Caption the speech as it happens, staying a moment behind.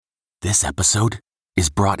This episode is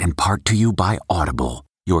brought in part to you by Audible,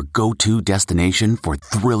 your go-to destination for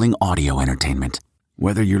thrilling audio entertainment.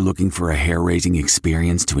 Whether you're looking for a hair-raising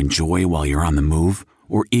experience to enjoy while you're on the move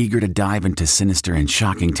or eager to dive into sinister and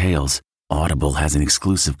shocking tales, Audible has an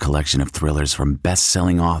exclusive collection of thrillers from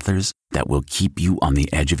best-selling authors that will keep you on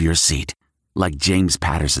the edge of your seat. Like James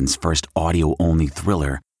Patterson's first audio-only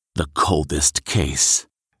thriller, The Coldest Case.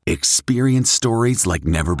 Experience stories like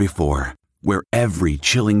never before, where every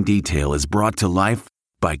chilling detail is brought to life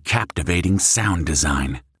by captivating sound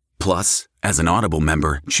design. Plus, as an Audible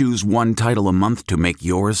member, choose one title a month to make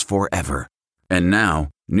yours forever. And now,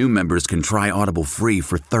 new members can try Audible free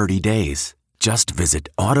for 30 days. Just visit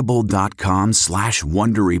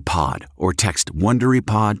audible.com/WonderyPod or text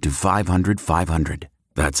WonderyPod to 500-500.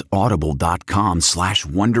 That's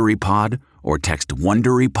audible.com/WonderyPod or text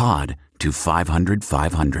WonderyPod to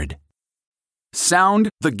 500-500. Sound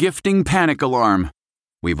the gifting panic alarm.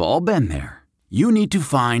 We've all been there. You need to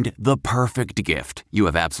find the perfect gift. You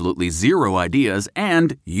have absolutely zero ideas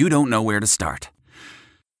and you don't know where to start.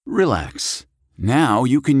 Relax. Now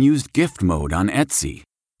you can use gift mode on Etsy.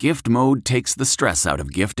 Gift mode takes the stress out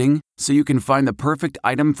of gifting so you can find the perfect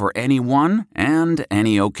item for anyone and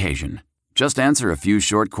any occasion. Just answer a few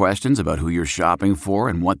short questions about who you're shopping for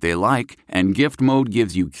and what they like, and Gift Mode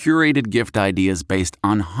gives you curated gift ideas based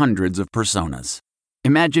on hundreds of personas.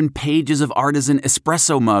 Imagine pages of artisan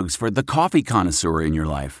espresso mugs for the coffee connoisseur in your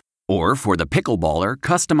life. Or for the pickleballer,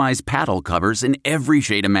 customized paddle covers in every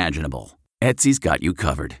shade imaginable. Etsy's got you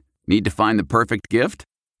covered. Need to find the perfect gift?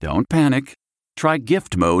 Don't panic. Try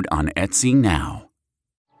Gift Mode on Etsy now.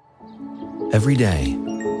 Every day,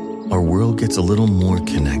 our world gets a little more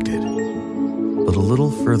connected, but a little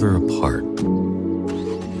further apart.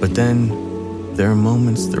 But then, there are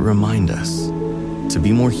moments that remind us to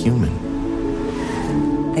be more human.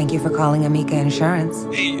 Thank you for calling Amica Insurance.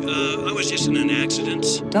 Hey, I was just in an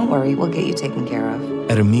accident. Don't worry, we'll get you taken care of.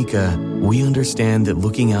 At Amica, we understand that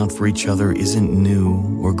looking out for each other isn't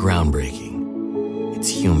new or groundbreaking. It's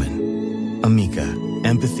human. Amica,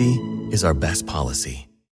 empathy is our best policy.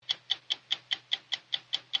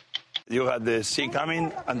 You had the sea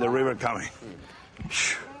coming and the river coming.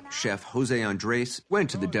 Chef Jose Andres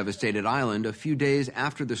went to the devastated island a few days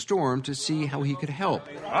after the storm to see how he could help.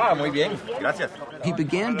 Muy bien. Gracias. He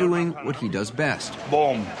began doing what he does best.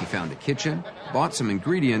 Boom. He found a kitchen, bought some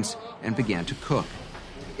ingredients, and began to cook.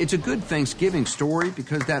 It's a good Thanksgiving story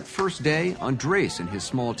because that first day, Andres and his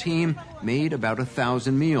small team made about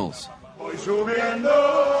 1,000 meals. Voy subiendo,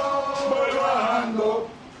 voy bajando.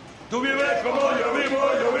 Tú vives como yo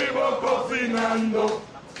vivo cocinando.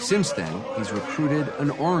 Since then, he's recruited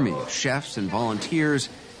an army of chefs and volunteers,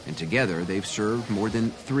 and together they've served more than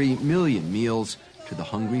 3 million meals to the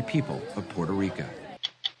hungry people of Puerto Rico.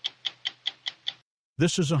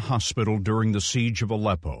 This is a hospital during the siege of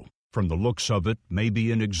Aleppo. From the looks of it,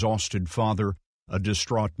 maybe an exhausted father, a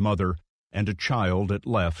distraught mother, and a child at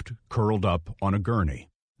left curled up on a gurney.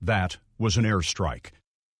 That was an airstrike.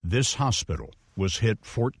 This hospital was hit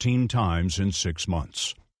 14 times in 6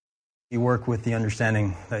 months. You work with the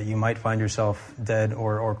understanding that you might find yourself dead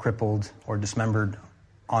or crippled or dismembered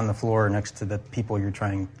on the floor next to the people you're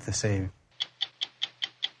trying to save.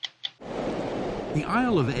 The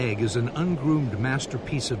Isle of Egg is an ungroomed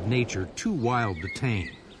masterpiece of nature too wild to tame,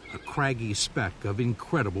 a craggy speck of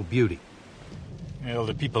incredible beauty. Well,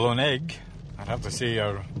 the people on Egg, I'd have to say,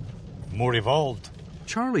 are more evolved.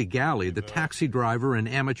 Charlie Galley, the taxi driver and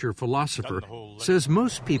amateur philosopher, says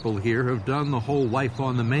most people here have done the whole life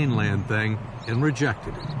on the mainland thing and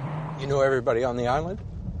rejected it. You know everybody on the island?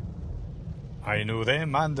 I know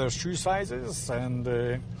them and their shoe sizes, and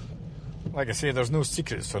like I say, there's no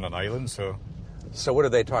secrets on an island, so... So what are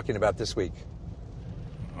they talking about this week?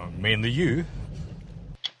 Mainly you.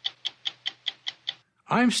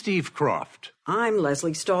 I'm Steve Croft. I'm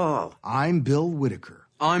Leslie Stahl. I'm Bill Whitaker.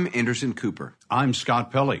 I'm Anderson Cooper. I'm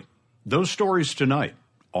Scott Pelley. Those stories tonight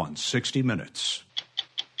on 60 Minutes.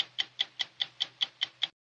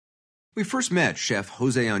 We first met Chef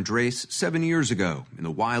Jose Andres 7 years ago in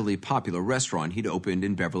the wildly popular restaurant he'd opened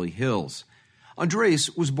in Beverly Hills.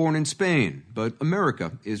 Andres was born in Spain, but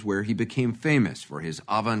America is where he became famous for his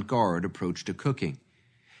avant-garde approach to cooking.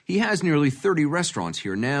 He has nearly 30 restaurants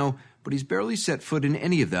here now, but he's barely set foot in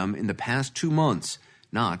any of them in the past 2 months,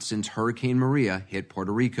 not since Hurricane Maria hit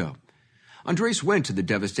Puerto Rico. Andres went to the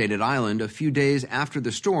devastated island a few days after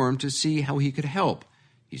the storm to see how he could help.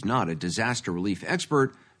 He's not a disaster relief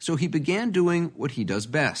expert, so he began doing what he does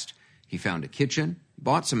best. He found a kitchen,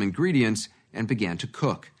 bought some ingredients, and began to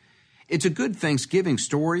cook. It's a good Thanksgiving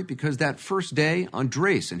story because that first day,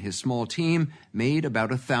 Andres and his small team made about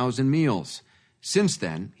 1,000 meals. Since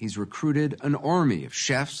then, he's recruited an army of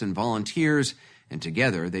chefs and volunteers, and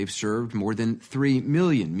together they've served more than 3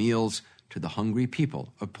 million meals to the hungry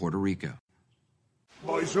people of Puerto Rico.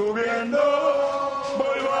 Voy subiendo,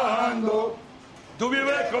 voy bajando. Tú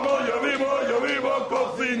vives como yo vivo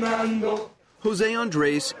cocinando. Jose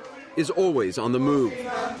Andres is always on the move.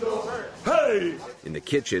 Hey! In the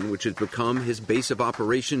kitchen, which has become his base of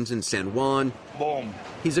operations in San Juan, Boom.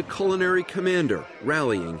 He's a culinary commander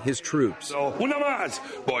rallying his troops. Una más.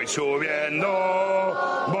 Voy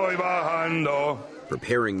subiendo, voy bajando.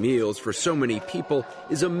 Preparing meals for so many people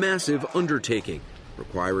is a massive undertaking,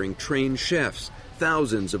 requiring trained chefs,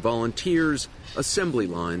 thousands of volunteers, assembly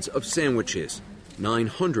lines of sandwiches,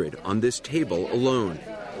 900 on this table alone.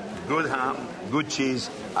 Good ham, good cheese,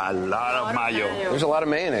 a lot of mayo. There's a lot of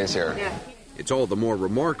mayonnaise here. Yeah. It's all the more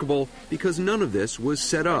remarkable because none of this was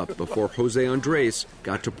set up before Jose Andres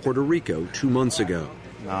got to Puerto Rico 2 months ago.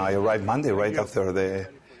 I arrived Monday right after the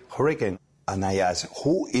hurricane, and I asked,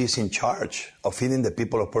 who is in charge of feeding the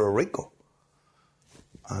people of Puerto Rico?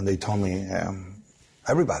 And they told me,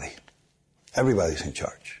 everybody. Everybody's in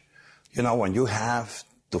charge. You know, when you have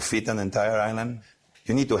to feed an entire island,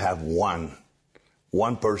 you need to have one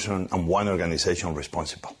person and one organization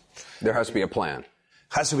responsible. There has to be a plan.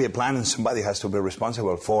 Has to be a plan, and somebody has to be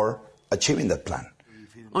responsible for achieving that plan.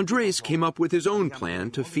 Andres came up with his own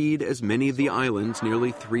plan to feed as many of the island's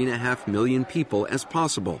nearly 3.5 million people as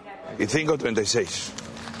possible. Y 5.36.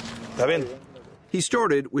 ¿Está bien? He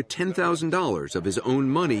started with $10,000 of his own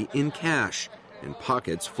money in cash and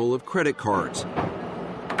pockets full of credit cards.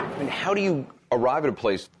 I mean, how do you arrive at a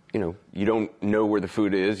place, you don't know where the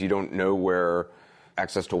food is, you don't know where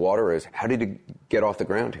access to water is. How did it get off the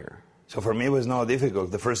ground here? So for me, it was not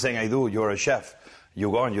difficult. The first thing I do, you're a chef.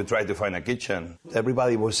 You go and you try to find a kitchen.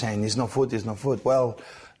 Everybody was saying, it's no food, it's no food. Well,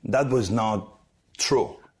 that was not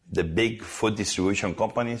true. The big food distribution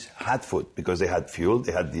companies had food because they had fuel,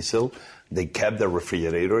 they had diesel, they kept the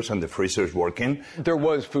refrigerators and the freezers working. There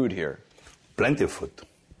was food here. Plenty of food.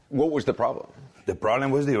 What was the problem? The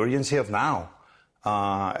problem was the urgency of now.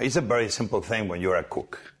 It's a very simple thing when you're a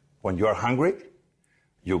cook. When you're hungry,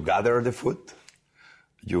 you gather the food,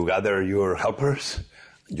 you gather your helpers,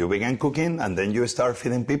 you begin cooking, and then you start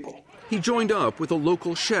feeding people. He joined up with a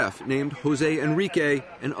local chef named Jose Enrique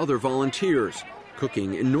and other volunteers,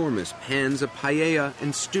 cooking enormous pans of paella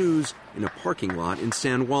and stews in a parking lot in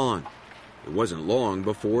San Juan. It wasn't long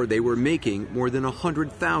before they were making more than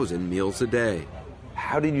 100,000 meals a day.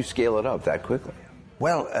 How did you scale it up that quickly?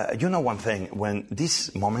 Well, you know one thing, when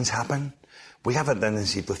these moments happen, we have a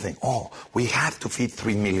tendency to think, we have to feed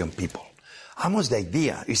 3 million people. Almost the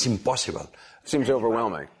idea is impossible. Seems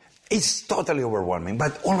overwhelming. It's totally overwhelming,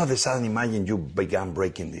 but all of a sudden, imagine you began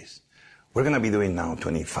breaking this. We're going to be doing now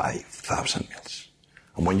 25,000 meals.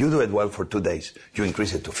 And when you do it well for 2 days, you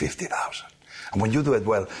increase it to 50,000. And when you do it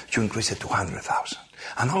well, you increase it to 100,000.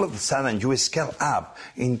 And all of a sudden, you scale up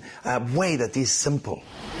in a way that is simple.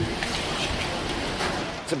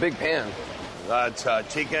 It's a big pan. That's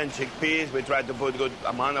chicken, chickpeas. We try to put good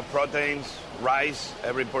amount of proteins, rice.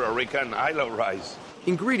 Every Puerto Rican, I love rice.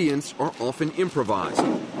 Ingredients are often improvised.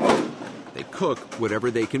 They cook whatever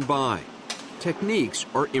they can buy. Techniques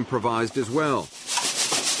are improvised as well.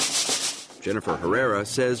 Jennifer Herrera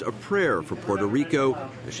says a prayer for Puerto Rico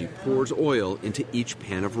as she pours oil into each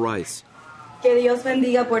pan of rice. Que Dios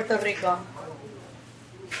bendiga Puerto Rico.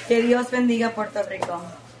 Que Dios bendiga Puerto Rico.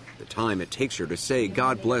 The time it takes her to say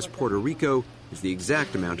God bless Puerto Rico is the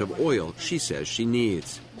exact amount of oil she says she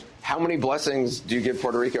needs. How many blessings do you give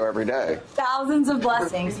Puerto Rico every day? Thousands of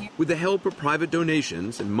blessings. With the help of private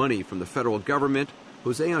donations and money from the federal government,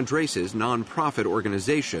 Jose Andres' nonprofit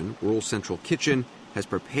organization, Rural Central Kitchen, has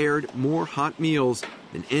prepared more hot meals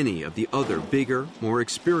than any of the other bigger, more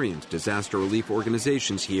experienced disaster relief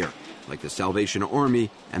organizations here, like the Salvation Army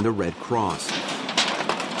and the Red Cross.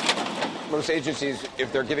 Most agencies,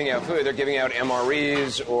 if they're giving out food, they're giving out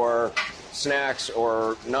MREs or snacks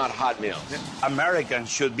or not hot meals. Americans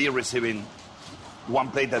should be receiving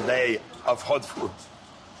 1 plate a day of hot food.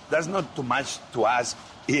 That's not too much to ask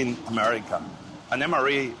in America. An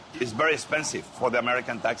MRE is very expensive for the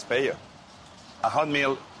American taxpayer. A hot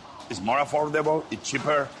meal is more affordable, it's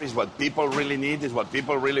cheaper, it's what people really need, it's what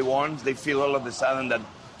people really want. They feel all of a sudden that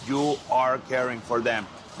you are caring for them,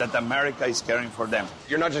 that America is caring for them.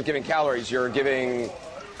 You're not just giving calories, you're giving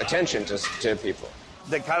attention to people.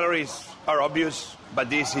 The calories are obvious, but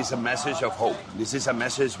this is a message of hope. This is a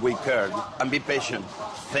message we care. And be patient.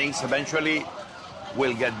 Things eventually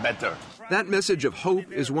will get better. That message of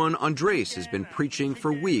hope is one Andres has been preaching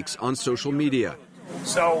for weeks on social media.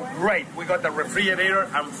 So, great. We got the refrigerator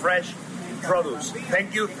and fresh produce.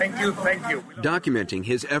 Thank you, thank you, thank you. Documenting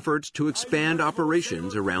his efforts to expand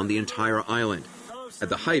operations around the entire island. At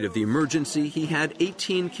the height of the emergency, he had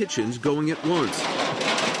 18 kitchens going at once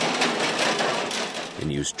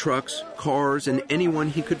and used trucks, cars, and anyone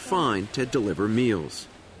he could find to deliver meals.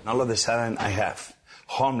 All of a sudden, I have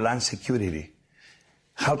Homeland Security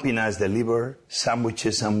helping us deliver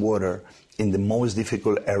sandwiches and water in the most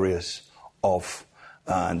difficult areas of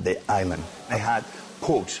the island. I had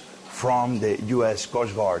cooks from the U.S.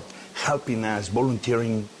 Coast Guard helping us,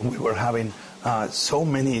 volunteering. We were having so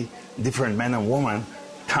many different men and women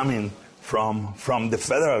coming from the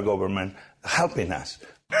federal government helping us.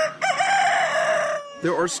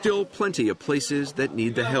 There are still plenty of places that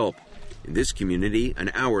need the help. In this community, an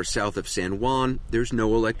hour south of San Juan, there's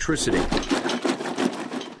no electricity.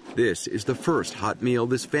 This is the first hot meal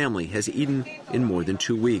this family has eaten in more than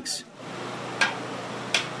 2 weeks.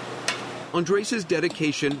 Andres'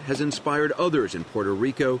 dedication has inspired others in Puerto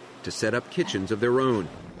Rico to set up kitchens of their own.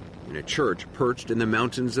 In a church perched in the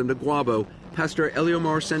mountains of Naguabo, Pastor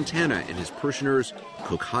Eliomar Santana and his parishioners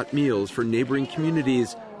cook hot meals for neighboring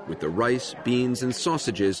communities with the rice, beans, and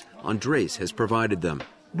sausages Andres has provided them.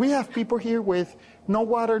 We have people here with no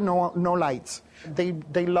water, no lights.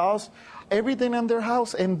 They lost everything in their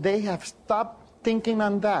house, and they have stopped thinking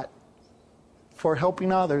on that for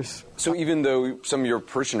helping others. So even though some of your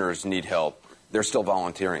parishioners need help, they're still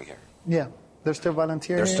volunteering here? Yeah, they're still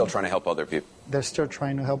volunteering. They're still trying to help other people? They're still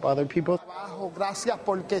trying to help other people.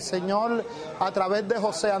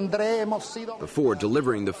 Before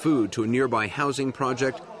delivering the food to a nearby housing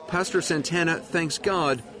project, Pastor Santana thanks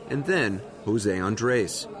God and then Jose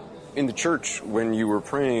Andres. In the church, when you were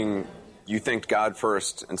praying, you thanked God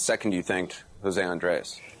first, and second you thanked Jose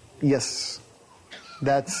Andres. Yes,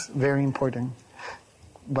 that's very important.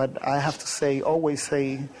 But I have to say, always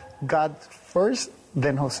say God first,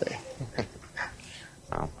 then Jose.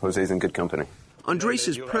 Wow, Jose's in good company.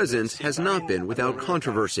 Andres' presence has not been without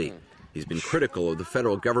controversy. He's been critical of the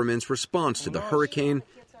federal government's response to the hurricane,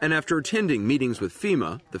 and after attending meetings with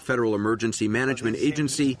FEMA, the Federal Emergency Management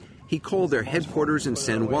Agency, he called their headquarters in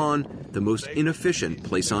San Juan the most inefficient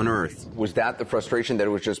place on earth. Was that the frustration, that it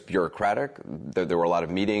was just bureaucratic, that there were a lot of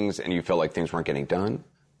meetings and you felt like things weren't getting done?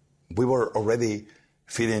 We were already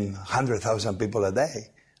feeding 100,000 people a day,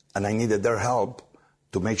 and I needed their help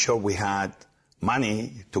to make sure we had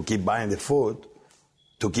money to keep buying the food,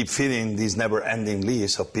 to keep feeding this never-ending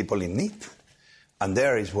list of people in need. And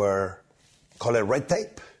there is where, call it red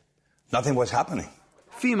tape. Nothing was happening.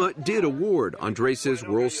 FEMA did award Andres'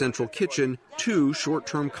 Rural Central Kitchen 2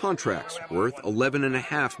 short-term contracts worth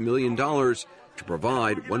 $11.5 million to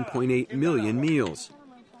provide 1.8 million meals.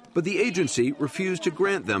 But the agency refused to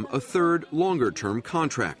grant them a third, longer-term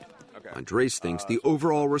contract. Andres thinks the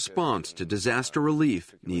overall response to disaster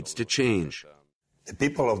relief needs to change. The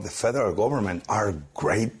people of the federal government are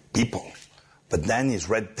great people, but then it's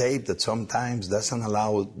red tape that sometimes doesn't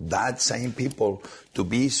allow that same people to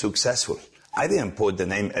be successful. I didn't put the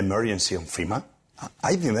name emergency on FEMA.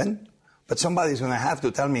 I didn't. But somebody's going to have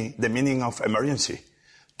to tell me the meaning of emergency.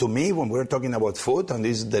 To me, when we're talking about food, and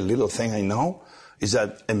this is the little thing I know, is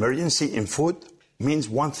that emergency in food means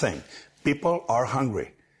one thing. People are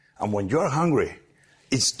hungry. And when you're hungry,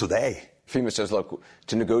 it's today. FEMA says, look,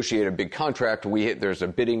 to negotiate a big contract, there's a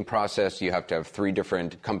bidding process. You have to have 3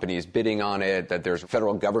 different companies bidding on it, that there's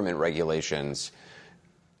federal government regulations.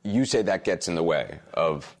 You say that gets in the way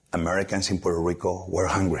of... Americans in Puerto Rico were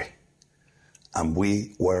hungry, and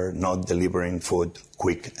we were not delivering food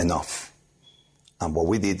quick enough. And what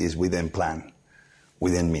we did is we didn't plan,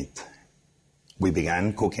 we didn't meet. We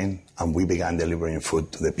began cooking, and we began delivering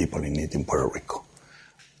food to the people in need in Puerto Rico.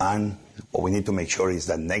 And what we need to make sure is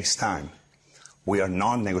that next time we are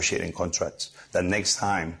not negotiating contracts, that next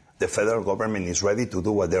time the federal government is ready to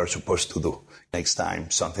do what they are supposed to do. Next time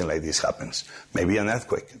something like this happens, maybe an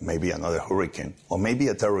earthquake, maybe another hurricane, or maybe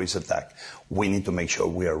a terrorist attack, we need to make sure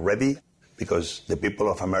we are ready, because the people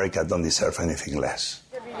of America don't deserve anything less.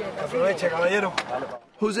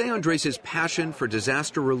 Jose Andres' passion for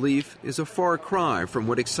disaster relief is a far cry from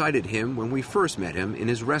what excited him when we first met him in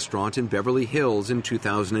his restaurant in Beverly Hills in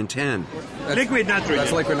 2010. Liquid nitrogen.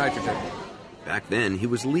 That's liquid nitrogen. Back then, he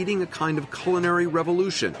was leading a kind of culinary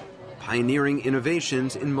revolution, pioneering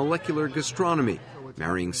innovations in molecular gastronomy,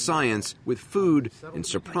 marrying science with food in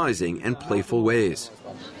surprising and playful ways.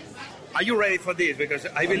 Are you ready for this? Because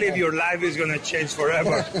I believe your life is going to change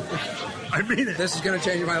forever. I mean it. This is going to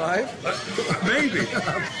change my life? Maybe.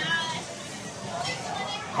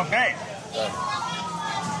 Okay.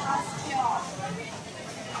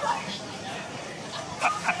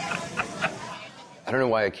 I don't know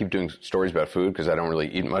why I keep doing stories about food, because I don't really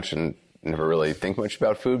eat much, and never really think much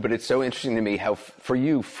about food, but it's so interesting to me how, for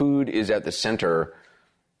you, food is at the center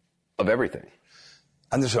of everything.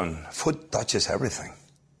 Anderson, food touches everything.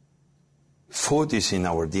 Food is in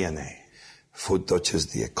our DNA. Food touches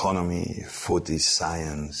the economy. Food is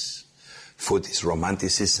science. Food is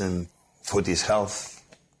romanticism. Food is health.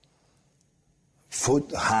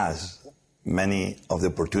 Food has many of the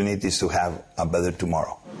opportunities to have a better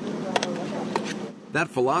tomorrow. That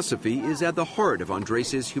philosophy is at the heart of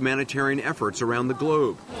Andres' humanitarian efforts around the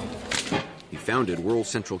globe. He founded World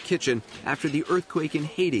Central Kitchen after the earthquake in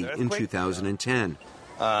Haiti in 2010.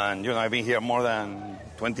 And, I've been here more than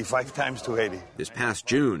 25 times to Haiti. This past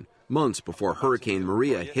June, months before Hurricane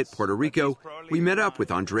Maria hit Puerto Rico, we met up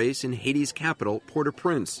with Andres in Haiti's capital,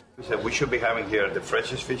 Port-au-Prince. We said we should be having here the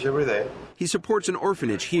freshest fish every day. He supports an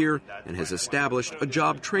orphanage here and has established a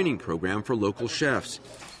job training program for local chefs.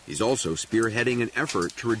 He's also spearheading an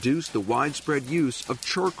effort to reduce the widespread use of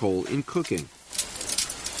charcoal in cooking.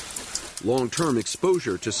 Long-term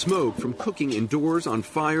exposure to smoke from cooking indoors on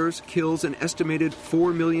fires kills an estimated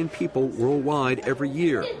 4 million people worldwide every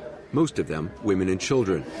year, most of them women and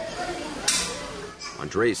children.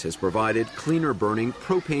 Andres has provided cleaner-burning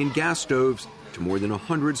propane gas stoves to more than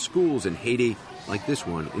 100 schools in Haiti, like this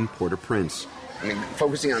one in Port-au-Prince. I mean,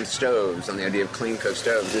 focusing on stoves, on the idea of clean cook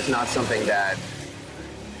stoves, is not something that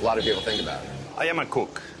a lot of people think about. I am a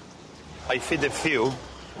cook. I feed a few,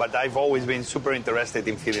 but I've always been super interested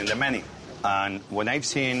in feeding the many. And when I've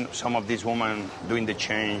seen some of these women doing the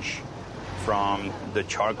change from the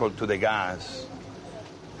charcoal to the gas,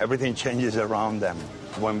 everything changes around them.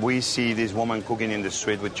 When we see this woman cooking in the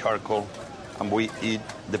street with charcoal and we eat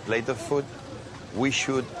the plate of food, we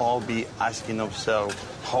should all be asking ourselves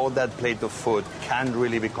how that plate of food can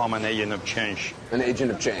really become an agent of change. An agent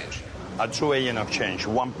of change. A true agent of change,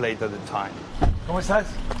 one plate at a time. ¿Cómo estás?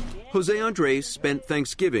 Jose Andres spent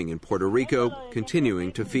Thanksgiving in Puerto Rico,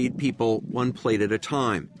 continuing to feed people one plate at a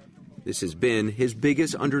time. This has been his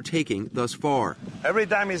biggest undertaking thus far. Every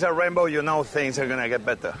time it's a rainbow, things are going to get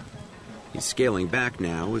better. He's scaling back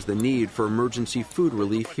now as the need for emergency food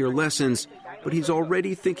relief here lessens, but he's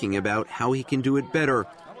already thinking about how he can do it better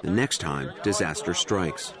the next time disaster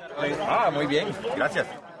strikes. Muy bien. Gracias.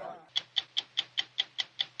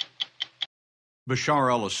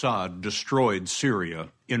 Bashar al-Assad destroyed Syria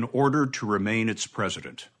in order to remain its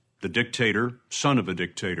president. The dictator, son of a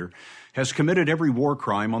dictator, has committed every war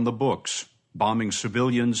crime on the books, bombing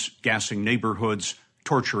civilians, gassing neighborhoods,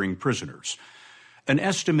 torturing prisoners. An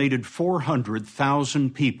estimated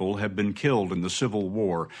 400,000 people have been killed in the civil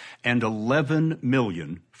war and 11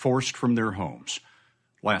 million forced from their homes.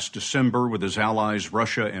 Last December, with his allies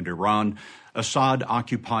Russia and Iran, Assad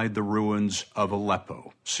occupied the ruins of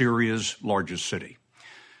Aleppo, Syria's largest city.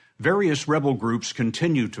 Various rebel groups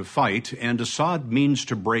continue to fight, and Assad means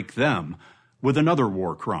to break them with another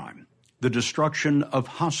war crime, the destruction of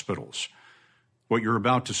hospitals. What you're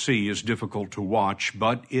about to see is difficult to watch,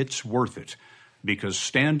 but it's worth it, because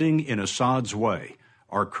standing in Assad's way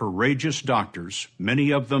are courageous doctors,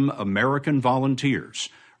 many of them American volunteers,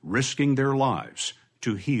 risking their lives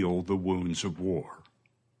to heal the wounds of war.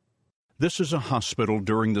 This is a hospital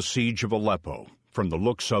during the siege of Aleppo. From the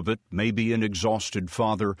looks of it, maybe an exhausted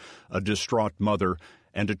father, a distraught mother,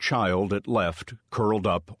 and a child it left curled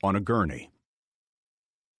up on a gurney.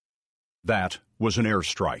 That was an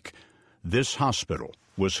airstrike. This hospital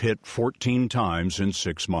was hit 14 times in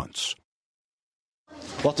 6 months.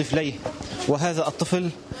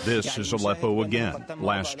 This is Aleppo again,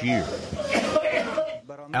 last year.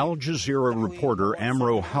 Al Jazeera reporter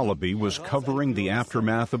Amro Halabi was covering the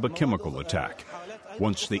aftermath of a chemical attack.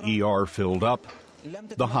 Once the ER filled up,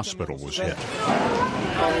 the hospital was hit.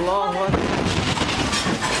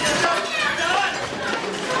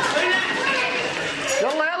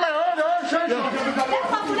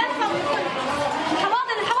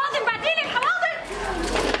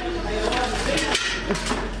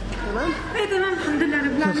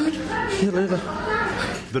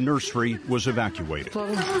 The nursery was evacuated.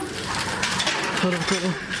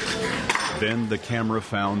 Then the camera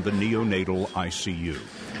found the neonatal ICU.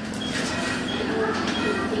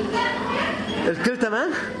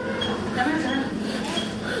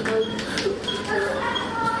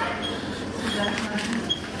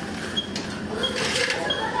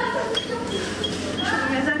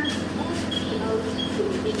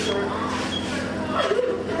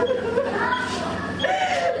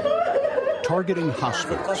 Targeting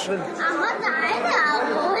hospitals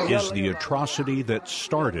is the atrocity that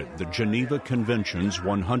started the Geneva Conventions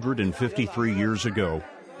 153 years ago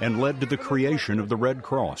and led to the creation of the Red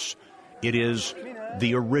Cross. It is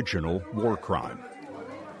the original war crime.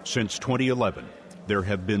 Since 2011, there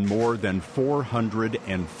have been more than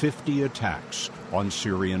 450 attacks on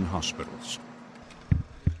Syrian hospitals.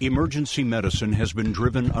 Emergency medicine has been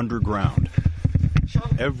driven underground.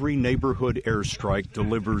 Every neighborhood airstrike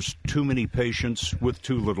delivers too many patients with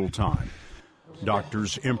too little time.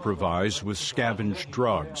 Doctors improvise with scavenged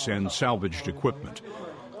drugs and salvaged equipment.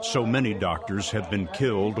 So many doctors have been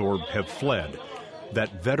killed or have fled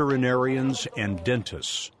that veterinarians and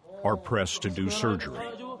dentists are pressed to do surgery.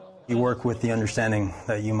 You work with the understanding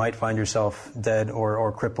that you might find yourself dead or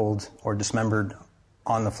crippled or dismembered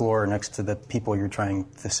on the floor next to the people you're trying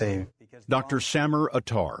to save. Dr. Samer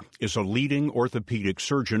Attar is a leading orthopedic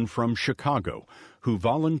surgeon from Chicago who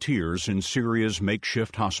volunteers in Syria's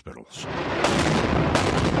makeshift hospitals.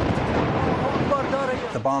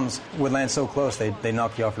 The bombs would land so close, they'd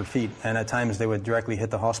knock you off your feet, and at times they would directly hit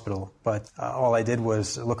the hospital. But all I did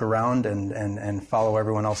was look around and follow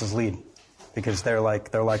everyone else's lead, because they're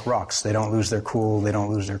like rocks. They don't lose their cool, they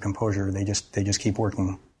don't lose their composure, they just keep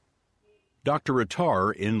working. Dr.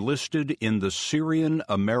 Attar enlisted in the Syrian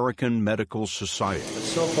American Medical Society,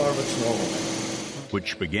 so far it's normal,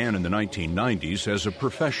 which began in the 1990s as a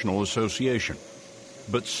professional association.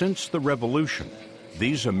 But since the revolution,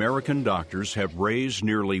 these American doctors have raised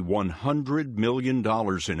nearly $100 million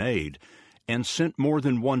in aid and sent more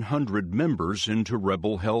than 100 members into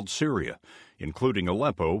rebel-held Syria, including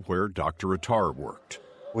Aleppo, where Dr. Attar worked.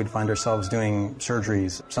 We'd find ourselves doing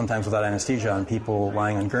surgeries, sometimes without anesthesia, on people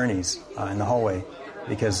lying on gurneys in the hallway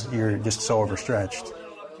because you're just so overstretched.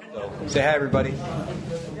 Say hi, everybody.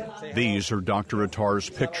 These are Dr. Attar's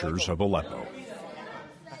pictures of Aleppo.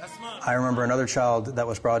 I remember another child that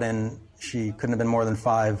was brought in. She couldn't have been more than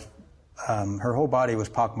 5. Her whole body was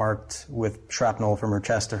pockmarked with shrapnel from her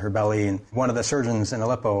chest to her belly. And one of the surgeons in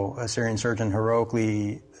Aleppo, a Syrian surgeon,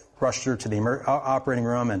 heroically rushed her to the operating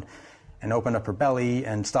room and opened up her belly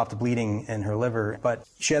and stopped the bleeding in her liver. But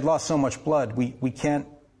she had lost so much blood. You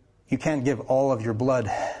can't give all of your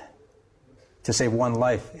blood to save one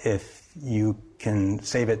life if you can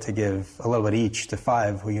save it to give a little bit each to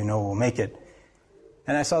 5 who you know will make it.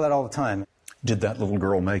 And I saw that all the time. Did that little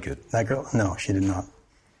girl make it? That girl? No, she did not.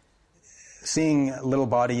 Seeing little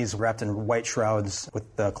bodies wrapped in white shrouds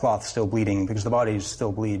with the cloth still bleeding, because the bodies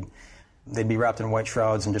still bleed, they'd be wrapped in white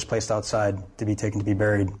shrouds and just placed outside to be taken to be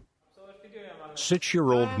buried.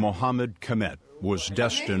 6-year-old Mohammed Kamet was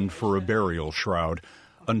destined for a burial shroud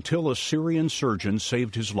until a Syrian surgeon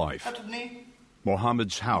saved his life.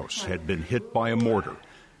 Mohammed's house had been hit by a mortar,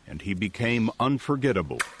 and he became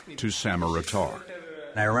unforgettable to Samer Attar.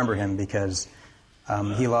 I remember him because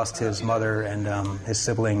he lost his mother and his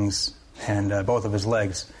siblings and both of his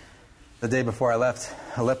legs. The day before I left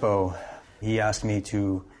Aleppo, he asked me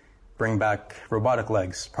to bring back robotic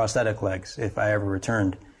legs, prosthetic legs, if I ever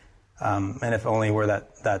returned. And if only were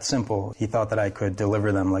that simple. He thought that I could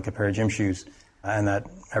deliver them like a pair of gym shoes and that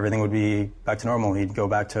everything would be back to normal. He'd go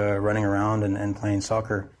back to running around and playing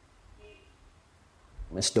soccer.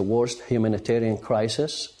 It's the worst humanitarian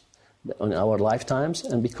crisis in our lifetimes,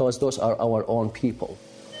 and because those are our own people.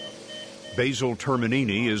 Basil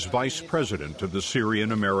Terminini is vice president of the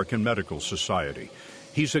Syrian American Medical Society.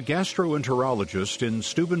 He's a gastroenterologist in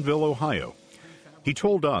Steubenville, Ohio. He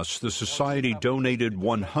told us the society donated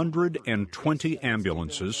 120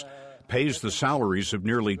 ambulances, pays the salaries of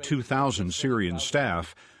nearly 2,000 Syrian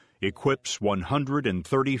staff, equips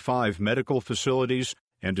 135 medical facilities,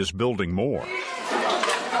 and is building more.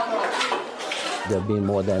 There have been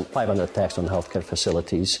more than 500 attacks on healthcare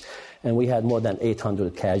facilities, and we had more than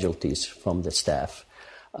 800 casualties from the staff.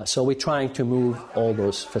 So we're trying to move all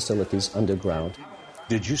those facilities underground.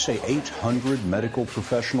 Did you say 800 medical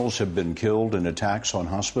professionals have been killed in attacks on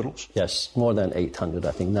hospitals? Yes, more than 800.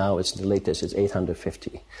 I think now the latest is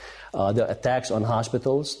 850. There are attacks on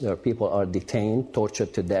hospitals. There are people are detained,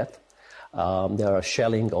 tortured to death. There are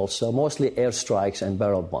shelling also, mostly airstrikes and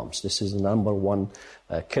barrel bombs. This is the number one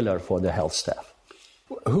killer for the health staff.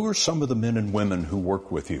 Who are some of the men and women who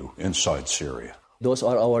work with you inside Syria? Those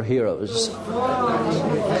are our heroes.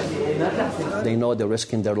 They know they're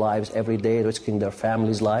risking their lives every day, risking their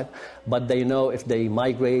family's life, but they know if they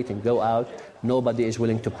migrate and go out, nobody is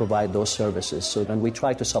willing to provide those services. So when we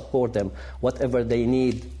try to support them, whatever they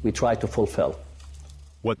need, we try to fulfill.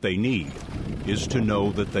 What they need is to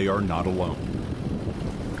know that they are not alone.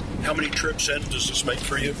 How many trips in does this make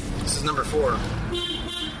for you? This is number 4.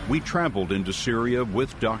 We traveled into Syria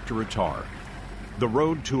with Dr. Attar. The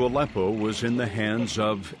road to Aleppo was in the hands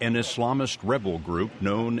of an Islamist rebel group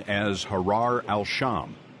known as Harar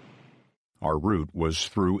al-Sham. Our route was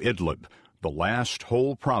through Idlib, the last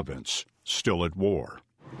whole province still at war.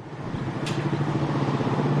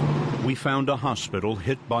 We found a hospital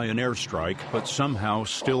hit by an airstrike, but somehow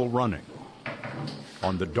still running.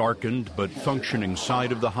 On the darkened but functioning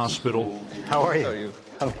side of the hospital, how are you?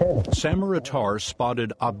 Okay. Samouratar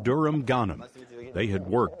spotted Abdurrahim Ghanem. They had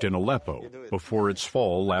worked in Aleppo before its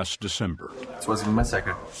fall last December. It was a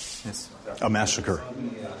massacre, yes. A massacre?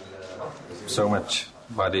 So much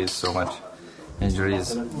bodies, so much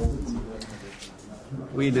injuries.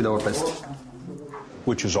 We did our best.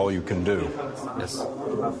 Which is all you can do? Yes.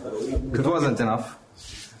 It wasn't enough,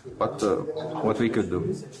 but what we could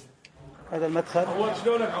do.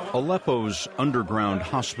 Aleppo's underground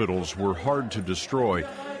hospitals were hard to destroy,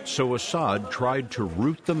 so Assad tried to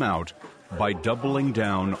root them out by doubling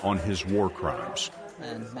down on his war crimes.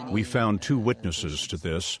 We found 2 witnesses to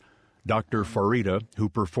this, Dr. Farida, who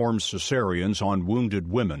performs cesareans on wounded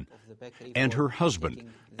women, and her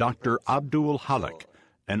husband, Dr. Abdul Halik,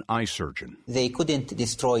 an eye surgeon. They couldn't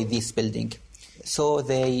destroy this building, so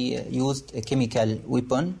they used a chemical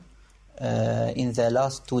weapon in the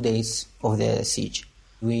last 2 days of the siege.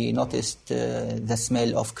 We noticed the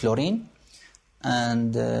smell of chlorine,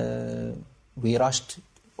 and we rushed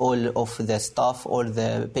all of the staff, all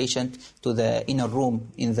the patients, to the inner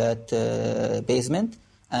room in that basement.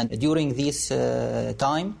 And during this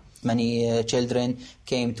time, many children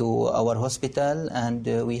came to our hospital, and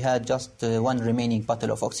we had just 1 remaining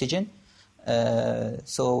bottle of oxygen.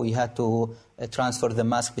 So we had to transfer the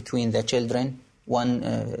mask between the children,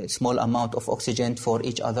 1 small amount of oxygen for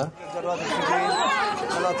each other.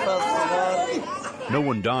 No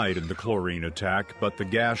one died in the chlorine attack, but the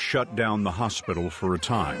gas shut down the hospital for a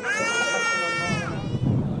time.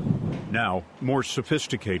 Now, more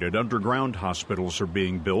sophisticated underground hospitals are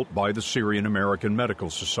being built by the Syrian American Medical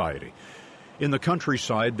Society. In the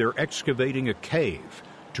countryside, they're excavating a cave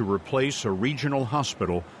to replace a regional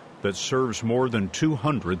hospital that serves more than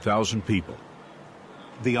 200,000 people.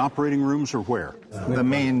 The operating rooms are where? The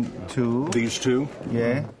main 2. These 2?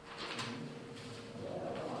 Yeah.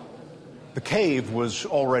 The cave was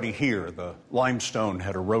already here. The limestone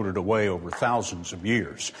had eroded away over thousands of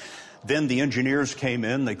years. Then the engineers came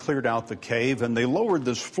in, they cleared out the cave, and they lowered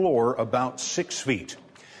this floor about 6 feet.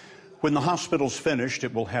 When the hospital's finished,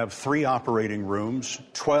 it will have 3 operating rooms,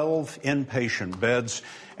 12 inpatient beds,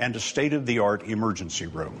 and a state-of-the-art emergency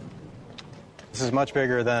room. This is much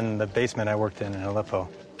bigger than the basement I worked in Aleppo.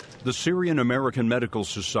 The Syrian American Medical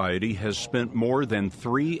Society has spent more than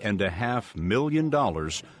 $3.5 million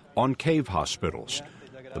on cave hospitals.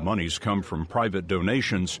 The monies come from private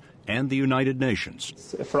donations and the United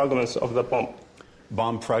Nations. Fragments of the bomb.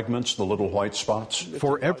 Bomb fragments, the little white spots?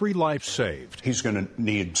 For every life saved, he's going to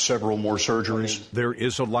need several more surgeries. There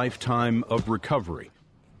is a lifetime of recovery.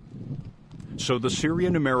 So the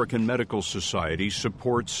Syrian American Medical Society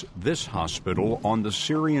supports this hospital on the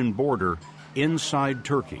Syrian border inside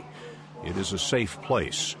Turkey. It is a safe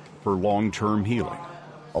place for long-term healing.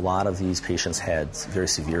 A lot of these patients had very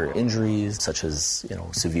severe injuries, such as,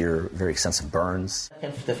 severe, very extensive burns.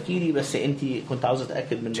 Tamer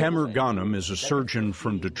Ghanem is a surgeon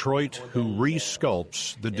from Detroit who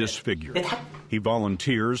resculpts the disfigured. He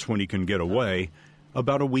volunteers when he can get away,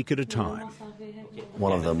 about a week at a time.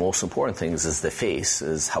 One of the most important things is the face,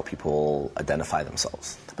 is how people identify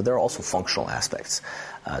themselves. But there are also functional aspects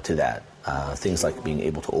to that. Things like being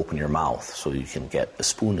able to open your mouth so you can get a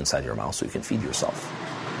spoon inside your mouth so you can feed yourself.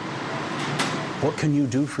 What can you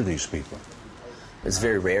do for these people? It's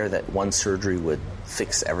very rare that one surgery would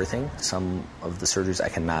fix everything. Some of the surgeries I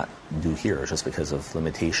cannot do here just because of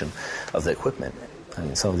limitation of the equipment. I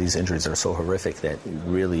mean, some of these injuries are so horrific that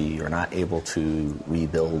really you're not able to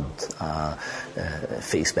rebuild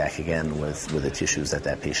face back again with the tissues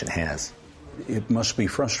that patient has. It must be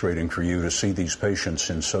frustrating for you to see these patients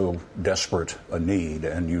in so desperate a need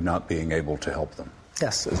and you not being able to help them.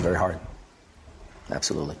 Yes, it's very hard.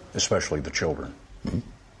 Absolutely. Especially the children. Mm-hmm.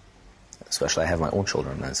 Especially I have my own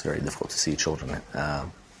children, and it's very difficult to see children,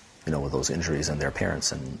 with those injuries and their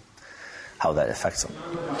parents and how that affects them.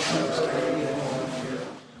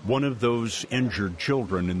 One of those injured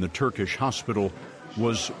children in the Turkish hospital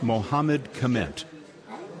was Mohammed Kement,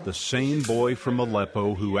 the same boy from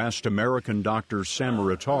Aleppo who asked American doctor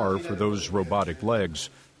Samouratar for those robotic legs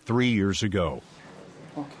 3 years ago.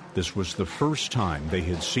 This was the first time they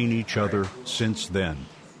had seen each other since then.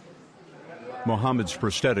 Mohammed's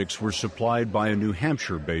prosthetics were supplied by a New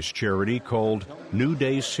Hampshire-based charity called New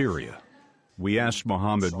Day Syria. We asked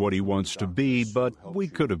Mohammed what he wants to be, but we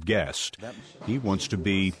could have guessed. He wants to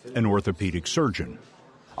be an orthopedic surgeon.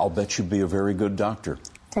 I'll bet you'd be a very good doctor.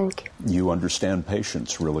 Thank you. You understand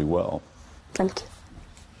patients really well. Thank you.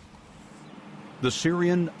 The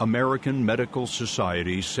Syrian American Medical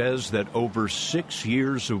Society says that over 6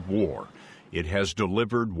 years of war, it has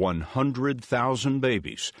delivered 100,000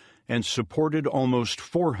 babies and supported almost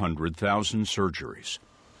 400,000 surgeries.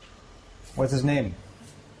 What's his name?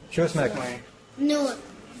 Show us, Mac. No.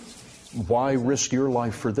 Why risk your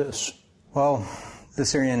life for this? Well, the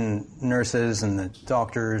Syrian nurses and the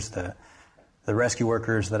doctors, the rescue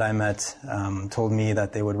workers that I met told me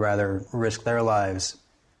that they would rather risk their lives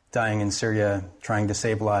dying in Syria trying to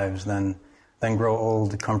save lives than grow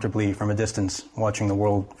old comfortably from a distance watching the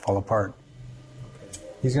world fall apart.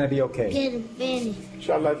 He's going to be okay.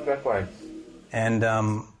 And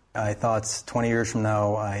I thought 20 years from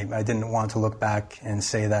now, I didn't want to look back and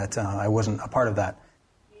say that I wasn't a part of that.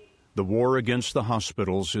 The war against the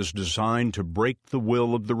hospitals is designed to break the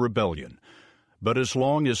will of the rebellion. But as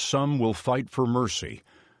long as some will fight for mercy,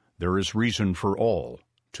 there is reason for all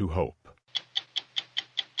to hope.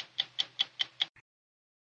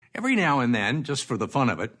 Every now and then, just for the fun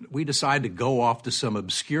of it, we decide to go off to some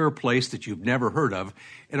obscure place that you've never heard of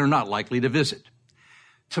and are not likely to visit.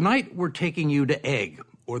 Tonight, we're taking you to Eigg,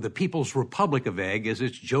 or the People's Republic of Eigg, as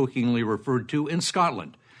it's jokingly referred to, in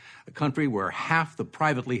Scotland, a country where half the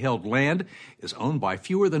privately held land is owned by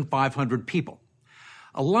fewer than 500 people.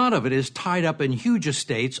 A lot of it is tied up in huge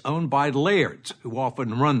estates owned by lairds, who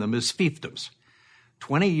often run them as fiefdoms.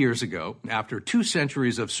 20 years ago, after 2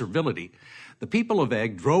 centuries of servility, the people of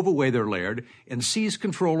Eigg drove away their laird and seized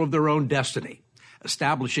control of their own destiny,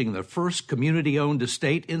 establishing the first community-owned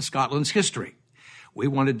estate in Scotland's history. We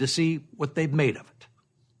wanted to see what they've made of it.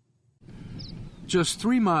 Just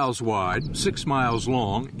 3 miles wide, 6 miles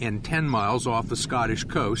long, and 10 miles off the Scottish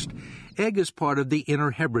coast, Eigg is part of the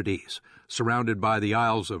Inner Hebrides, surrounded by the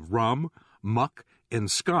Isles of Rum, Muck, and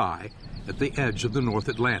Skye at the edge of the North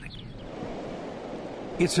Atlantic.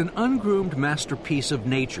 It's an ungroomed masterpiece of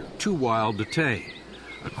nature, too wild to tame,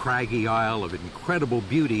 a craggy isle of incredible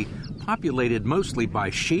beauty populated mostly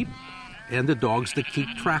by sheep and the dogs that keep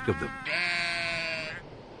track of them.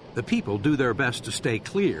 The people do their best to stay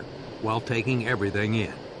clear while taking everything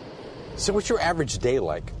in. So what's your average day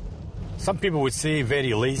like? Some people would say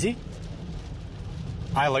very lazy.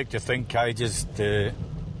 I like to think I just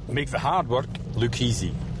make the hard work look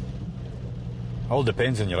easy. All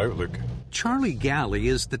depends on your outlook. Charlie Galley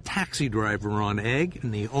is the taxi driver on Eigg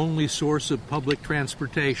and the only source of public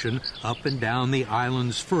transportation up and down the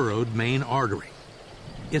island's furrowed main artery.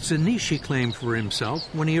 It's a niche he claimed for himself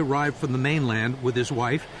when he arrived from the mainland with his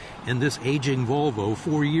wife and this aging Volvo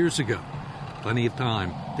 4 years ago. Plenty of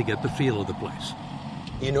time to get the feel of the place.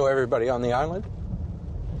 You know everybody on the island?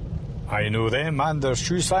 I know them and their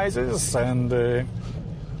shoe sizes, and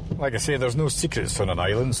like I say, there's no secrets on an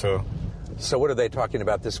island, so... So what are they talking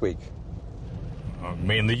about this week?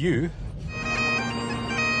 Mainly you.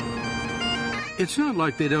 It's not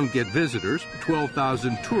like they don't get visitors.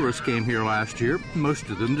 12,000 tourists came here last year, most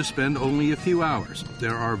of them to spend only a few hours.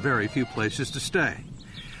 There are very few places to stay.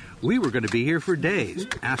 We were going to be here for days,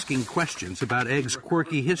 asking questions about Egg's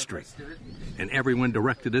quirky history. And everyone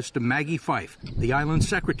directed us to Maggie Fife, the island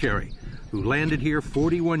secretary, who landed here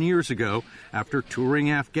 41 years ago after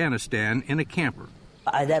touring Afghanistan in a camper.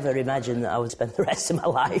 I never imagined that I would spend the rest of my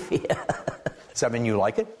life here. Does that mean you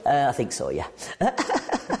like it? I think so, yeah.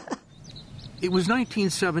 It was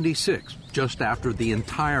 1976, just after the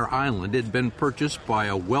entire island had been purchased by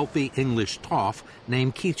a wealthy English toff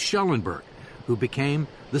named Keith Schellenberg, who became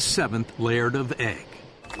the 7th Laird of Eigg.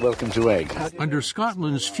 Welcome to Eigg. Under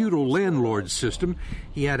Scotland's feudal landlord system,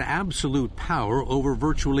 he had absolute power over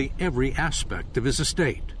virtually every aspect of his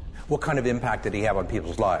estate. What kind of impact did he have on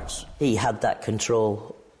people's lives? He had that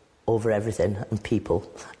control over everything, and people,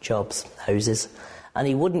 jobs, houses, and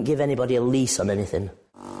he wouldn't give anybody a lease on anything.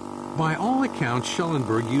 By all accounts,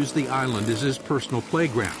 Schellenberg used the island as his personal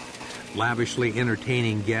playground, lavishly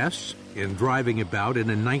entertaining guests and driving about in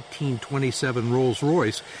a 1927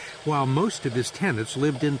 Rolls-Royce, while most of his tenants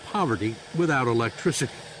lived in poverty without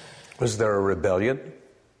electricity. Was there a rebellion?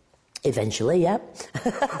 Eventually, yeah.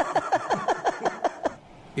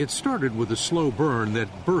 It started with a slow burn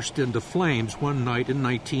that burst into flames one night in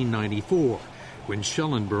 1994, when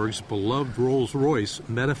Schellenberg's beloved Rolls-Royce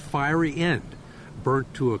met a fiery end,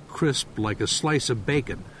 burnt to a crisp like a slice of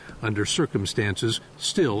bacon under circumstances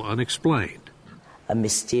still unexplained. A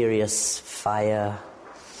mysterious fire,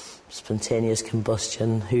 spontaneous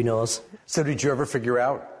combustion, who knows? So did you ever figure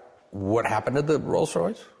out what happened to the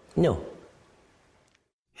Rolls-Royce? No.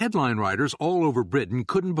 Headline writers all over Britain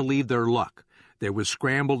couldn't believe their luck. There was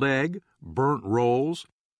scrambled egg, burnt rolls,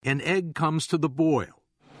 and egg comes to the boil.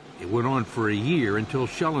 It went on for a year until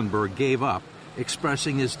Schellenberg gave up,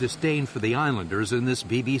 expressing his disdain for the islanders in this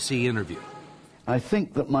BBC interview. I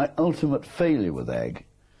think that my ultimate failure with egg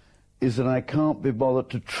is that I can't be bothered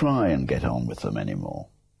to try and get on with them anymore.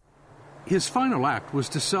 His final act was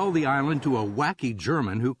to sell the island to a wacky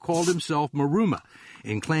German who called himself Maruma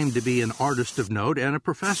and claimed to be an artist of note and a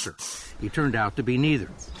professor. He turned out to be neither.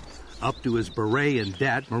 Up to his beret in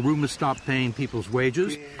debt, Maruma stopped paying people's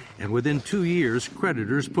wages, and within 2 years,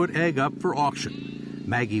 creditors put egg up for auction.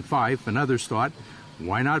 Maggie Fife and others thought,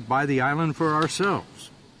 why not buy the island for ourselves?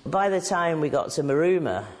 By the time we got to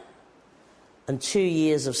Maruma, and 2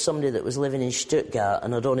 years of somebody that was living in Stuttgart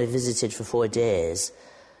and had only visited for 4 days,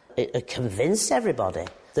 it had convinced everybody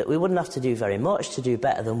that we wouldn't have to do very much to do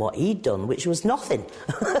better than what he'd done, which was nothing.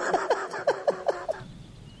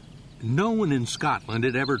 No one in Scotland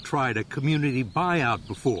had ever tried a community buyout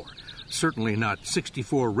before, certainly not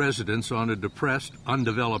 64 residents on a depressed,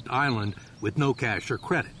 undeveloped island with no cash or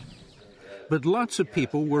credit. But lots of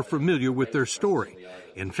people were familiar with their story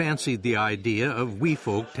and fancied the idea of wee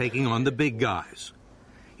folk taking on the big guys.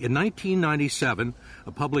 In 1997,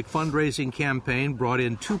 a public fundraising campaign brought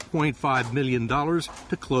in $2.5 million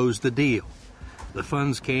to close the deal. The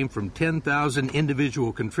funds came from 10,000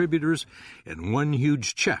 individual contributors and one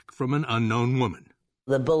huge check from an unknown woman.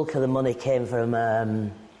 The bulk of the money came from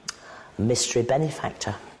a mystery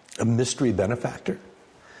benefactor. A mystery benefactor?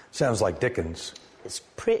 Sounds like Dickens. It's a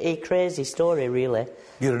pretty crazy story, really.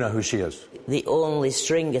 You don't know who she is? The only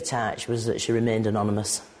string attached was that she remained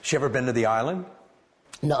anonymous. She ever been to the island?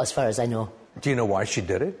 Not as far as I know. Do you know why she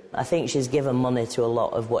did it? I think she's given money to a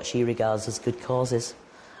lot of what she regards as good causes,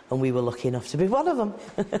 and we were lucky enough to be one of them.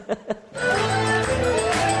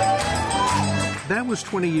 That was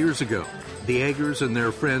 20 years ago. The Eggers and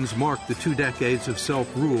their friends marked the 2 decades of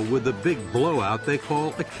self-rule with a big blowout they call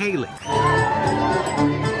a Ceilidh,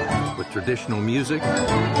 with traditional music,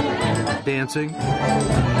 dancing,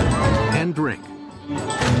 and drink.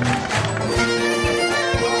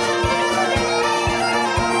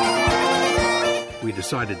 We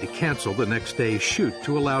decided to cancel the next day's shoot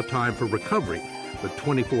to allow time for recovery, but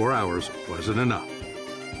 24 hours wasn't enough.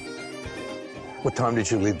 What time did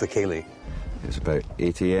you leave the Ceilidh? It's about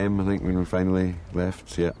 8 a.m., I think, when we finally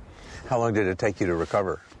left, yeah. How long did it take you to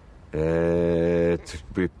recover?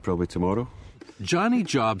 Probably tomorrow. Johnny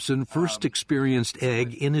Jobson first experienced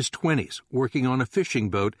egg in his 20s, working on a fishing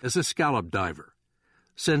boat as a scallop diver.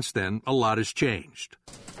 Since then, a lot has changed.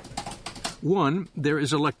 One, there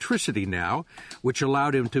is electricity now, which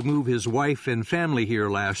allowed him to move his wife and family here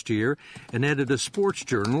last year and edit a sports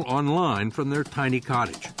journal online from their tiny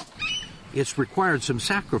cottage. It's required some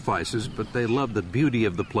sacrifices, but they love the beauty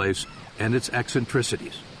of the place and its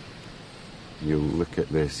eccentricities. You'll look at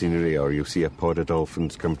the scenery, or you'll see a pod of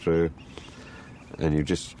dolphins come through, and you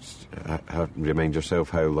just remind yourself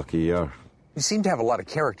how lucky you are. You seem to have a lot of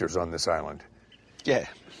characters on this island. Yeah.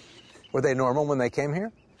 Were they normal when they came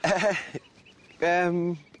here?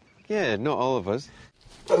 Yeah, not all of us.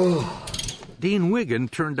 Dean Wiggin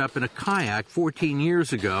turned up in a kayak 14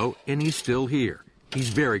 years ago, and he's still here. He's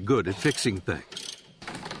very good at fixing things.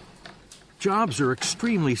 Jobs are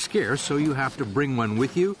extremely scarce, so you have to bring one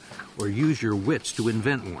with you or use your wits to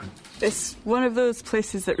invent one. It's one of those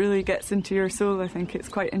places that really gets into your soul. I think it's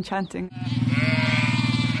quite enchanting.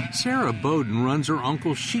 Sarah Bowden runs her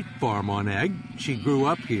uncle's sheep farm on Egg. She grew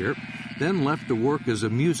up here, then left to work as a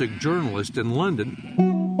music journalist in London,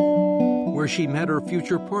 where she met her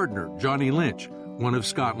future partner, Johnny Lynch, one of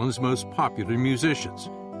Scotland's most popular musicians.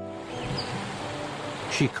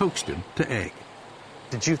 She coaxed him to Egg.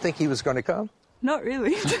 Did you think he was going to come? Not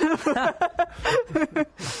really.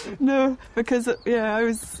 No, because, I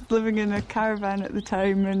was living in a caravan at the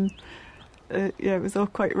time, and, it was all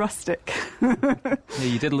quite rustic. Yeah,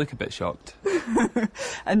 you did look a bit shocked.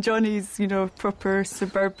 And Johnny's, proper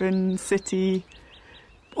suburban city.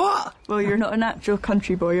 What? Well, you're not an actual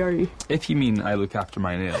country boy, are you? If you mean I look after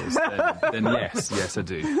my nails, then yes, I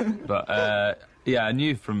do. But, I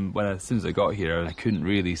knew from as soon as I got here, I couldn't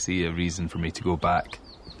really see a reason for me to go back.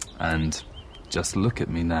 And just look at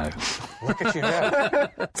me now. Look at you now.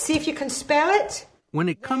 See if you can spell it. When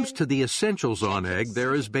it comes to the essentials on Egg,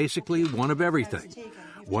 there is basically one of everything.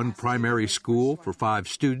 One primary school for 5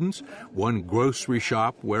 students, one grocery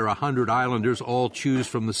shop where 100 islanders all choose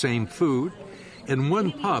from the same food, and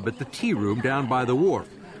one pub at the tea room down by the wharf,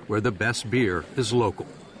 where the best beer is local.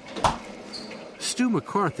 Stu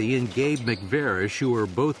McCarthy and Gabe McVarish, who are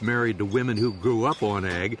both married to women who grew up on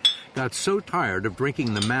Egg, got so tired of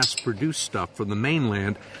drinking the mass-produced stuff from the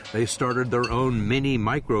mainland, they started their own mini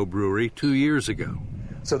microbrewery 2 years ago.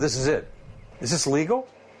 So this is it? Is this legal?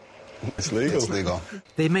 It's legal. It's legal.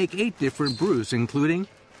 They make 8 different brews, including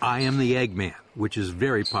I Am the Eggman, which is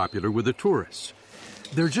very popular with the tourists.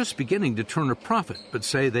 They're just beginning to turn a profit, but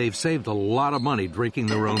say they've saved a lot of money drinking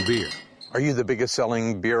their own beer. Are you the biggest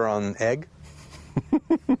selling beer on Egg?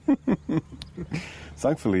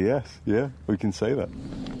 Thankfully, yes. Yeah, we can say that.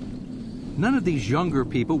 None of these younger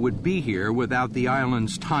people would be here without the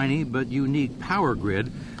island's tiny but unique power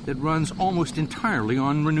grid that runs almost entirely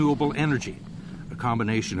on renewable energy, a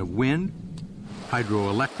combination of wind,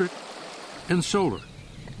 hydroelectric, and solar,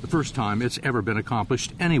 the first time it's ever been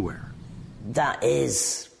accomplished anywhere. That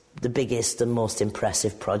is the biggest and most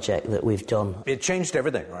impressive project that we've done. It changed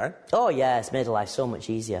everything, right? Oh, yeah, it's made life so much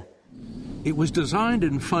easier. It was designed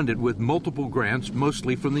and funded with multiple grants,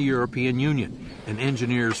 mostly from the European Union, and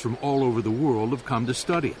engineers from all over the world have come to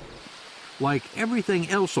study it. Like everything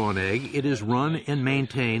else on Egg, it is run and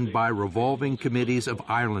maintained by revolving committees of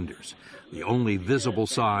islanders, the only visible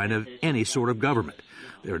sign of any sort of government.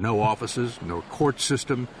 There are no offices, no court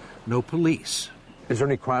system, no police. Is there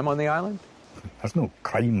any crime on the island? There's no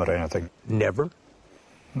crime or anything. Never?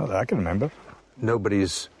 Not that I can remember.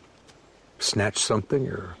 Nobody's snatched something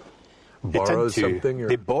or borrowed something? Or...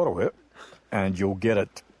 They borrow it, and you'll get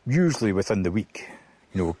it usually within the week,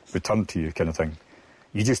 returned to you kind of thing.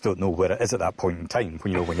 You just don't know where it is at that point in time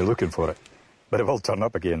when you're looking for it. But it will turn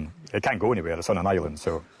up again. It can't go anywhere. It's on an island,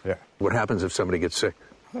 so, yeah. What happens if somebody gets sick?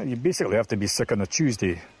 Well, you basically have to be sick on a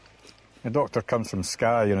Tuesday. The doctor comes from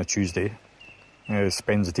Skye on a Tuesday,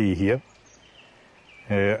 spends the day here.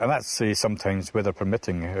 And that's, sometimes weather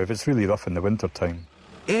permitting, if it's really rough in the winter time.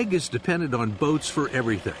 Egg is dependent on boats for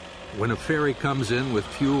everything. When a ferry comes in with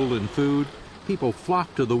fuel and food, people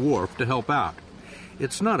flock to the wharf to help out.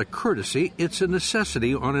 It's not a courtesy, it's a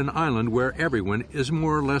necessity on an island where everyone is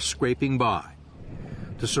more or less scraping by.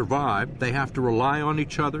 To survive, they have to rely on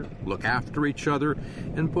each other, look after each other,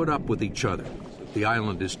 and put up with each other. The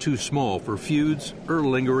island is too small for feuds or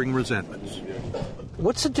lingering resentments.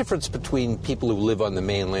 What's the difference between people who live on the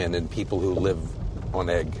mainland and people who live on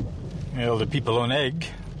Egg? Well, the people on Egg,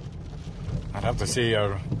 I'd have to say,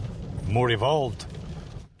 are more evolved.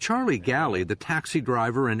 Charlie Galley, the taxi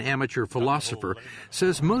driver and amateur philosopher,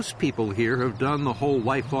 says most people here have done the whole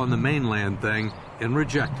life on the mainland thing and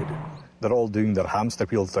rejected it. They're all doing their hamster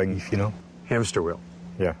wheel thing, Hamster wheel?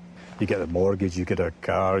 Yeah. You get a mortgage, you get a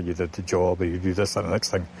car, you get a job, or you do this, that, and the next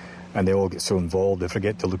thing. And they all get so involved, they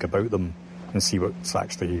forget to look about them and see what's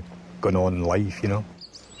actually going on in life,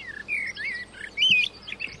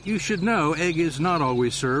 You should know Egg is not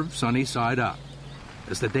always served sunny side up.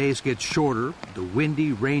 As the days get shorter, the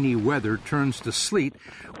windy, rainy weather turns to sleet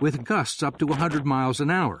with gusts up to 100 miles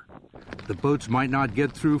an hour. The boats might not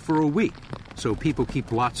get through for a week, so people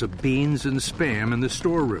keep lots of beans and Spam in the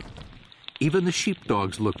storeroom. Even the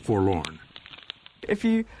sheepdogs look forlorn. If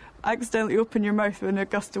you accidentally open your mouth when a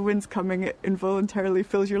gust of wind's coming, it involuntarily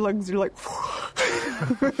fills your lungs. You're like...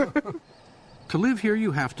 To live here,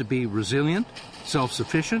 you have to be resilient,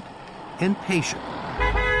 self-sufficient, and patient.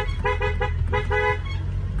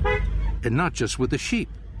 And not just with the sheep.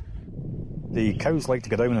 The cows like to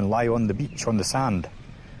go down and lie on the beach, on the sand.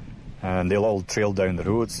 And they'll all trail down the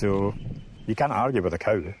road, so you can't argue with a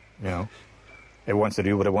cow, It wants to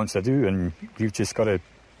do what it wants to do, and you've just got to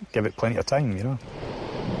give it plenty of time,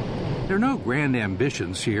 There are no grand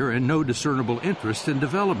ambitions here and no discernible interest in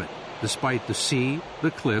development, despite the sea,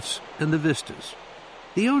 the cliffs, and the vistas.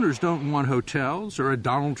 The owners don't want hotels or a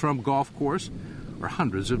Donald Trump golf course or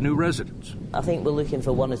hundreds of new residents. I think we're looking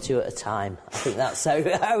for one or two at a time. I think that's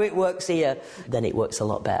how it works here. Then it works a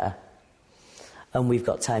lot better. And we've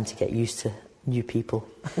got time to get used to new people.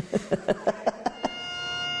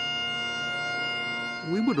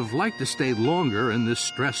 We would have liked to stay longer in this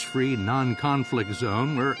stress-free, non-conflict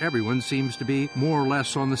zone where everyone seems to be more or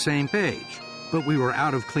less on the same page. But we were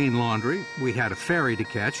out of clean laundry, we had a ferry to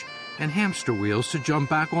catch, and hamster wheels to jump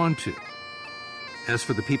back onto. As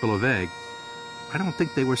for the people of Egg, I don't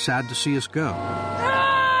think they were sad to see us go.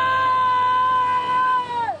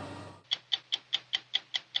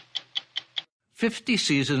 50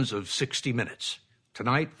 seasons of 60 Minutes.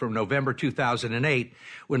 Tonight, from November 2008,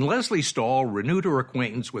 when Leslie Stahl renewed her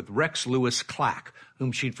acquaintance with Rex Lewis Clack,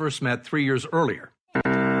 whom she'd first met 3 years earlier.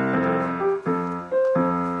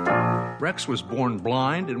 Rex was born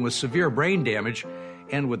blind and with severe brain damage,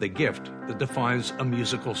 and with a gift that defines a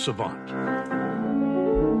musical savant.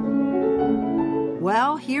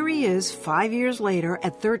 Well, here he is 5 years later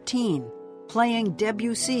at 13, playing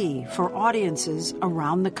Debussy for audiences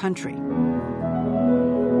around the country.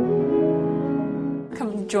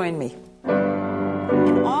 Come join me.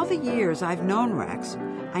 In all the years I've known Rex,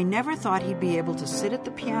 I never thought he'd be able to sit at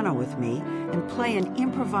the piano with me and play an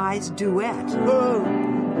improvised duet.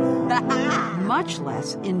 Much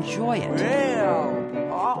less enjoy it.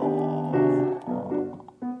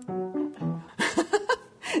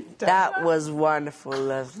 That was wonderful,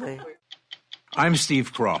 Leslie. I'm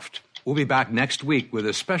Steve Kroft. We'll be back next week with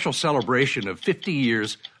a special celebration of 50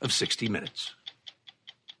 years of 60 Minutes.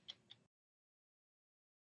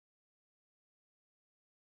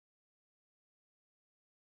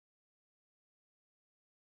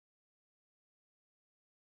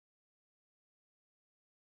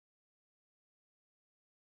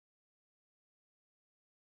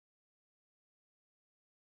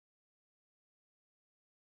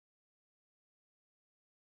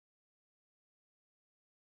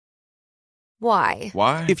 Why?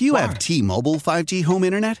 Why? If you have T-Mobile 5G home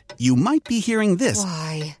internet, you might be hearing this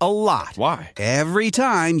Why? A lot. Why? Every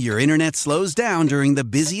time your internet slows down during the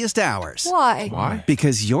busiest hours. Why? Why?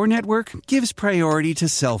 Because your network gives priority to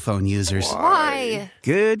cell phone users. Why?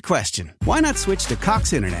 Good question. Why not switch to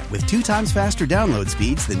Cox Internet with 2 times faster download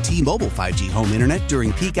speeds than T-Mobile 5G home internet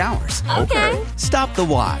during peak hours? Okay. Stop the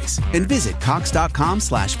whys and visit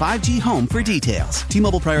cox.com/5G home for details.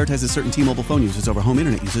 T-Mobile prioritizes certain T-Mobile phone users over home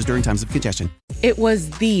internet users during times of congestion. It was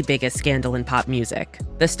the biggest scandal in pop music.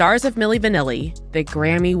 The stars of Milli Vanilli, the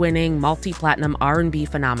Grammy-winning multi-platinum R&B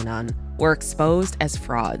phenomenon, were exposed as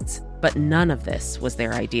frauds. But none of this was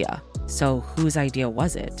their idea. So whose idea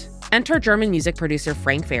was it? Enter German music producer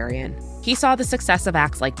Frank Farian. He saw the success of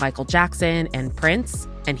acts like Michael Jackson and Prince,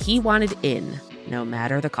 and he wanted in, no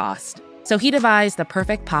matter the cost. So he devised the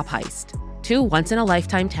perfect pop heist. 2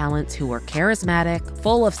 once-in-a-lifetime talents who were charismatic,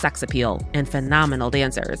 full of sex appeal, and phenomenal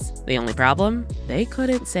dancers. The only problem? They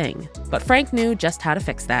couldn't sing. But Frank knew just how to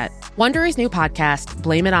fix that. Wondery's new podcast,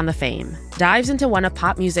 Blame It on the Fame, dives into one of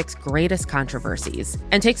pop music's greatest controversies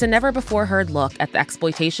and takes a never-before-heard look at the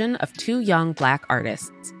exploitation of 2 young Black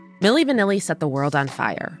artists. Milli Vanilli set the world on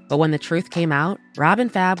fire, but when the truth came out, Rob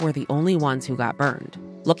and Fab were the only ones who got burned.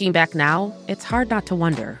 Looking back now, it's hard not to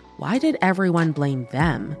wonder, why did everyone blame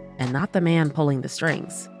them and not the man pulling the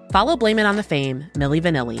strings? Follow Blame It on the Fame, Milli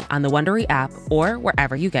Vanilli, on the Wondery app or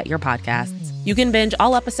wherever you get your podcasts. You can binge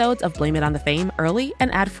all episodes of Blame It on the Fame early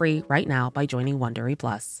and ad-free right now by joining Wondery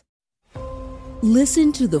Plus.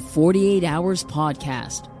 Listen to the 48 Hours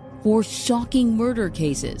podcast for shocking murder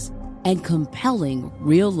cases and compelling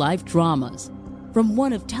real-life dramas from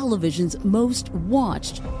one of television's most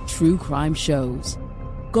watched true crime shows.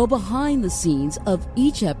 Go behind the scenes of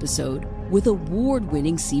each episode with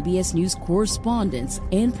award-winning CBS News correspondents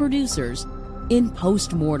and producers in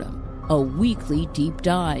Postmortem, a weekly deep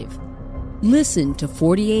dive. Listen to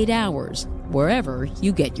 48 Hours wherever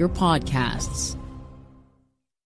you get your podcasts.